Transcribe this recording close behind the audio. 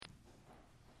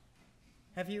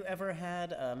Have you ever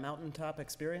had a mountaintop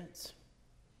experience?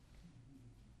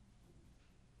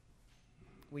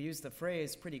 We use the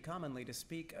phrase pretty commonly to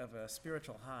speak of a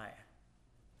spiritual high,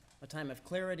 a time of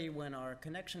clarity when our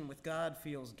connection with God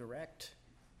feels direct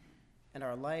and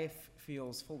our life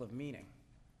feels full of meaning.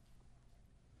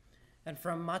 And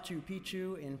from Machu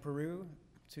Picchu in Peru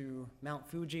to Mount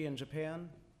Fuji in Japan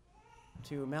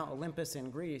to Mount Olympus in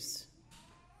Greece,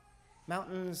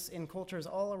 mountains in cultures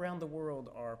all around the world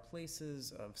are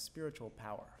places of spiritual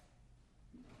power.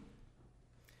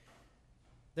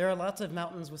 There are lots of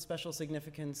mountains with special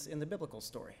significance in the biblical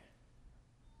story.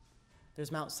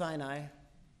 There's Mount Sinai,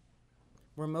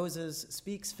 where Moses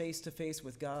speaks face to face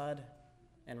with God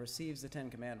and receives the Ten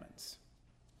Commandments.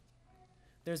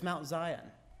 There's Mount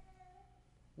Zion,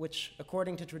 which,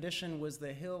 according to tradition, was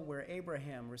the hill where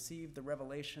Abraham received the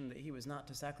revelation that he was not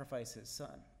to sacrifice his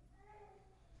son,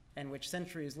 and which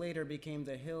centuries later became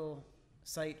the hill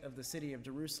site of the city of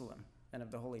Jerusalem and of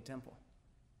the Holy Temple.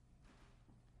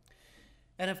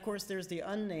 And of course, there's the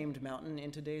unnamed mountain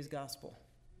in today's gospel,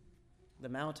 the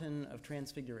mountain of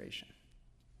Transfiguration.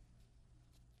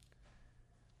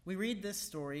 We read this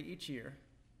story each year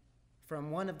from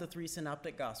one of the three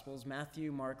synoptic gospels,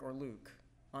 Matthew, Mark, or Luke,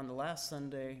 on the last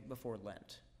Sunday before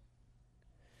Lent.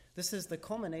 This is the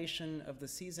culmination of the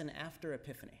season after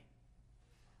Epiphany,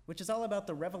 which is all about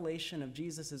the revelation of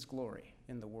Jesus' glory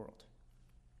in the world.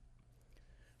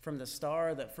 From the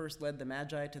star that first led the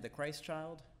Magi to the Christ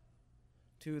child,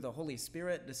 to the Holy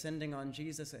Spirit descending on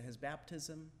Jesus at his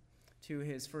baptism, to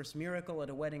his first miracle at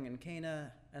a wedding in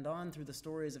Cana, and on through the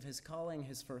stories of his calling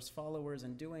his first followers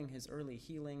and doing his early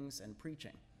healings and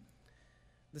preaching.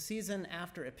 The season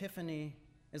after Epiphany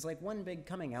is like one big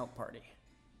coming out party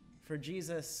for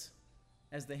Jesus,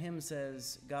 as the hymn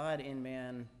says, God in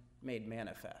man made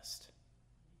manifest.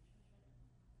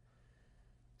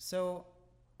 So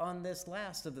on this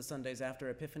last of the Sundays after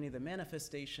Epiphany, the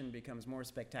manifestation becomes more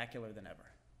spectacular than ever.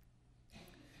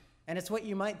 And it's what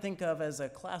you might think of as a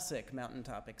classic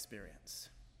mountaintop experience.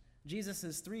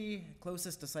 Jesus' three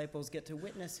closest disciples get to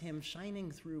witness him shining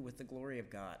through with the glory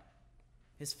of God,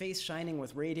 his face shining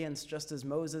with radiance just as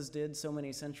Moses did so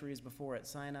many centuries before at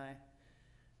Sinai.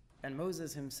 And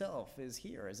Moses himself is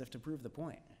here as if to prove the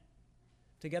point,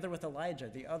 together with Elijah,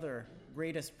 the other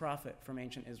greatest prophet from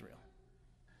ancient Israel.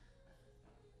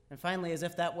 And finally, as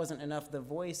if that wasn't enough, the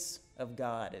voice of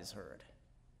God is heard.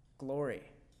 Glory,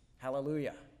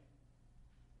 hallelujah.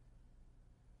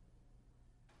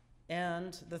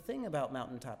 And the thing about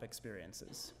mountaintop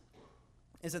experiences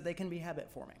is that they can be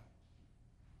habit-forming.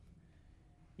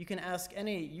 You can ask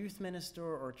any youth minister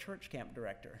or church camp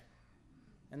director,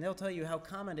 and they'll tell you how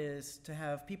common it is to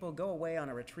have people go away on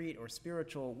a retreat or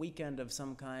spiritual weekend of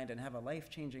some kind and have a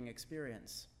life-changing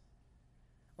experience,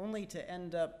 only to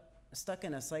end up stuck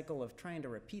in a cycle of trying to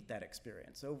repeat that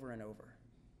experience over and over.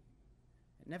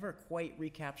 It never quite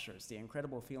recaptures the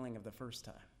incredible feeling of the first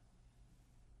time.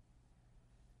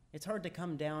 It's hard to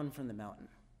come down from the mountain.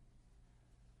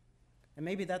 And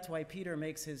maybe that's why Peter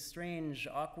makes his strange,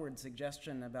 awkward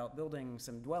suggestion about building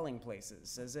some dwelling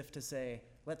places, as if to say,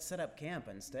 let's set up camp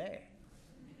and stay.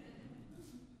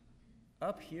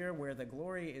 Up here where the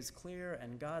glory is clear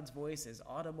and God's voice is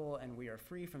audible and we are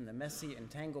free from the messy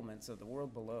entanglements of the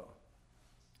world below.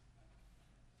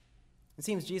 It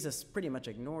seems Jesus pretty much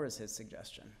ignores his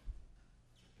suggestion.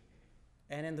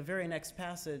 And in the very next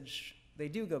passage, they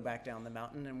do go back down the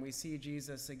mountain, and we see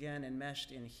Jesus again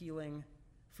enmeshed in healing,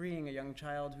 freeing a young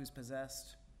child who's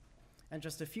possessed. And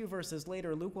just a few verses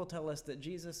later, Luke will tell us that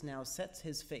Jesus now sets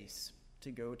his face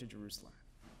to go to Jerusalem.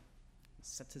 He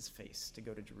sets his face to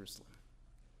go to Jerusalem.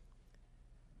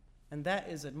 And that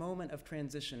is a moment of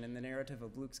transition in the narrative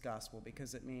of Luke's gospel,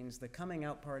 because it means the coming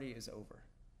out party is over,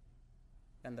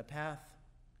 and the path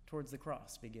towards the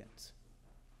cross begins.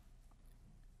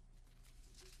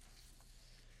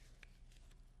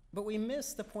 But we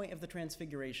miss the point of the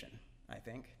Transfiguration, I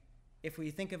think, if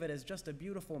we think of it as just a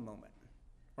beautiful moment,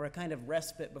 or a kind of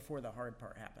respite before the hard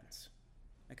part happens,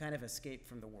 a kind of escape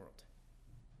from the world.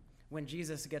 When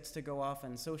Jesus gets to go off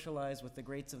and socialize with the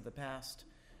greats of the past,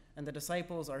 and the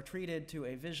disciples are treated to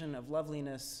a vision of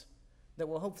loveliness that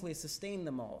will hopefully sustain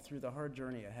them all through the hard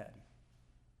journey ahead.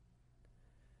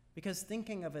 Because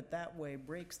thinking of it that way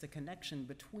breaks the connection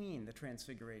between the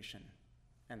Transfiguration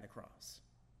and the cross.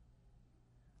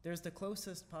 There's the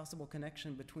closest possible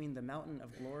connection between the mountain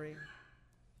of glory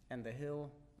and the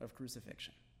hill of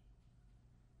crucifixion.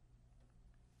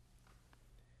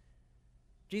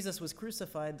 Jesus was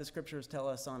crucified, the scriptures tell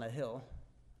us, on a hill,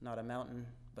 not a mountain,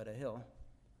 but a hill,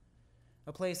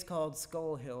 a place called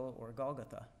Skull Hill or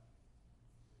Golgotha.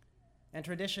 And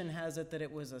tradition has it that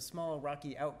it was a small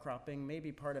rocky outcropping,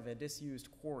 maybe part of a disused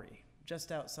quarry,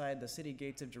 just outside the city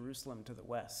gates of Jerusalem to the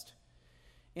west,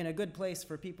 in a good place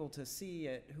for people to see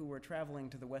it who were traveling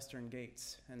to the western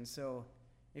gates. And so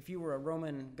if you were a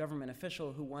Roman government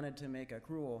official who wanted to make a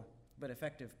cruel but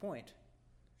effective point,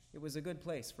 it was a good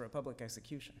place for a public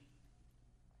execution.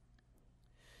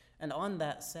 And on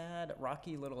that sad,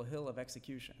 rocky little hill of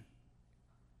execution,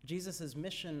 Jesus'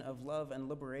 mission of love and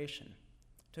liberation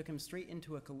took him straight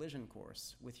into a collision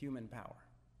course with human power.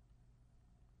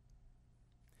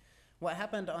 What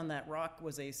happened on that rock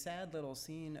was a sad little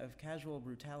scene of casual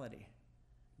brutality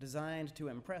designed to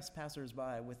impress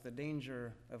passersby with the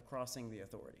danger of crossing the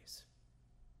authorities.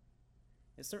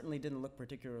 It certainly didn't look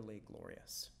particularly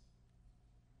glorious.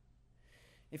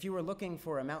 If you were looking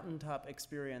for a mountaintop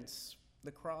experience,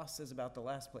 the cross is about the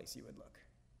last place you would look.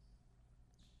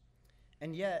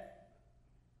 And yet,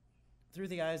 through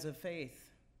the eyes of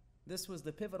faith, this was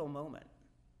the pivotal moment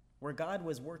where God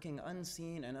was working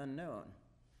unseen and unknown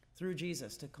through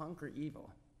Jesus to conquer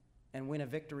evil and win a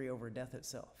victory over death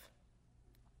itself.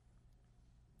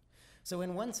 So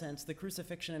in one sense, the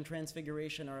crucifixion and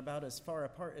transfiguration are about as far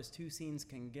apart as two scenes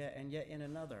can get, and yet in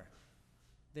another,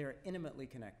 they are intimately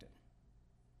connected.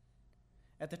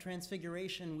 At the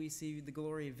transfiguration, we see the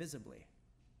glory visibly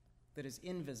that is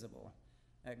invisible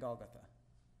at Golgotha.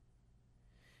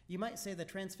 You might say the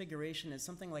transfiguration is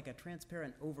something like a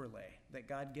transparent overlay that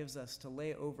God gives us to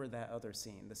lay over that other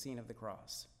scene, the scene of the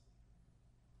cross.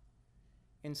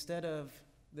 Instead of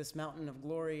this mountain of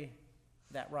glory,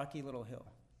 that rocky little hill.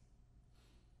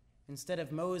 Instead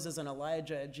of Moses and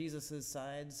Elijah at Jesus'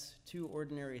 sides, two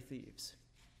ordinary thieves.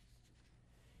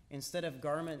 Instead of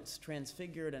garments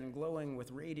transfigured and glowing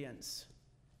with radiance,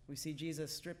 we see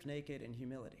Jesus stripped naked in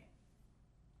humility.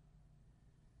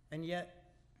 And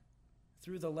yet,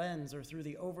 through the lens or through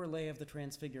the overlay of the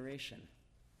transfiguration,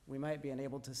 we might be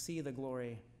unable to see the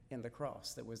glory in the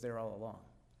cross that was there all along.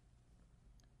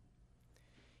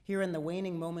 Here in the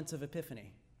waning moments of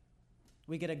Epiphany,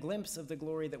 we get a glimpse of the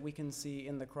glory that we can see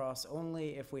in the cross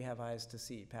only if we have eyes to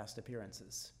see past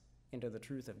appearances into the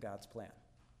truth of God's plan.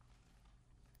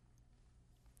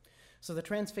 So the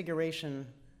transfiguration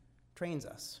trains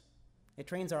us. It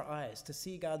trains our eyes to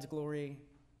see God's glory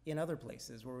in other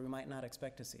places where we might not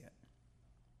expect to see it.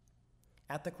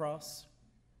 At the cross,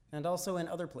 and also in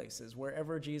other places,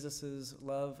 wherever Jesus'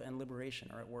 love and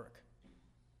liberation are at work.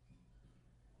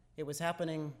 It was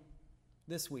happening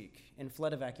this week in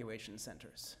flood evacuation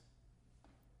centers.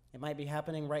 It might be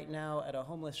happening right now at a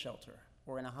homeless shelter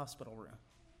or in a hospital room.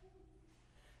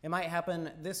 It might happen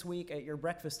this week at your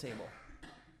breakfast table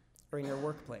or in your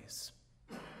workplace.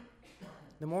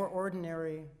 The more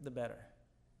ordinary, the better.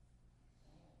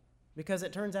 Because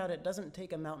it turns out it doesn't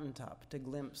take a mountaintop to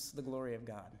glimpse the glory of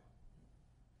God.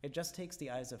 It just takes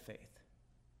the eyes of faith.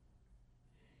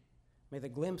 May the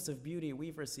glimpse of beauty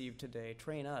we've received today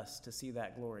train us to see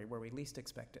that glory where we least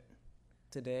expect it,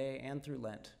 today and through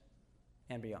Lent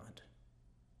and beyond.